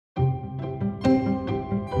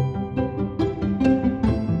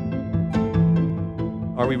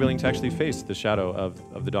are we willing to actually face the shadow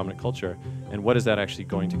of the dominant culture? And what is that actually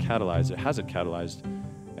going to catalyze? It hasn't catalyzed,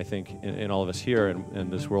 I think, in all of us here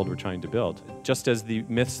and this world we're trying to build. Just as the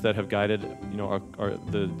myths that have guided,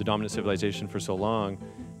 the dominant civilization for so long,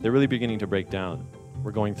 they're really beginning to break down.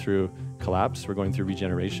 We're going through collapse, we're going through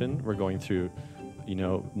regeneration, we're going through,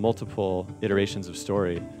 multiple iterations of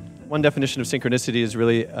story. One definition of synchronicity is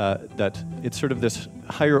really that it's sort of this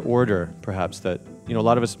higher order, perhaps, that a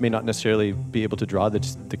lot of us may not necessarily be able to draw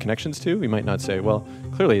the connections to. We might not say, well,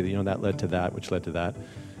 clearly, that led to that, which led to that,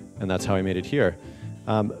 and that's how I made it here.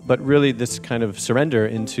 But really, this kind of surrender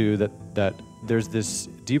into that there's this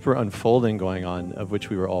deeper unfolding going on of which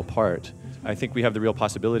we were all part. I think we have the real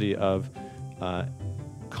possibility of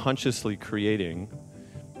consciously creating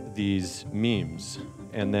these memes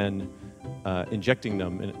and then injecting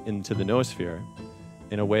them into the noosphere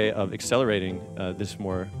in a way of accelerating this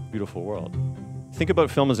more beautiful world. Think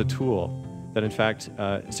about film as a tool that, in fact,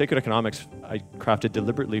 sacred economics I crafted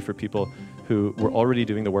deliberately for people who were already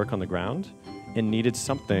doing the work on the ground and needed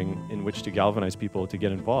something in which to galvanize people to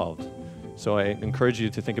get involved. So I encourage you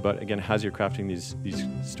to think about, again, as you're crafting these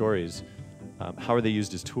stories, how are they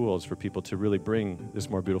used as tools for people to really bring this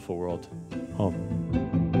more beautiful world home?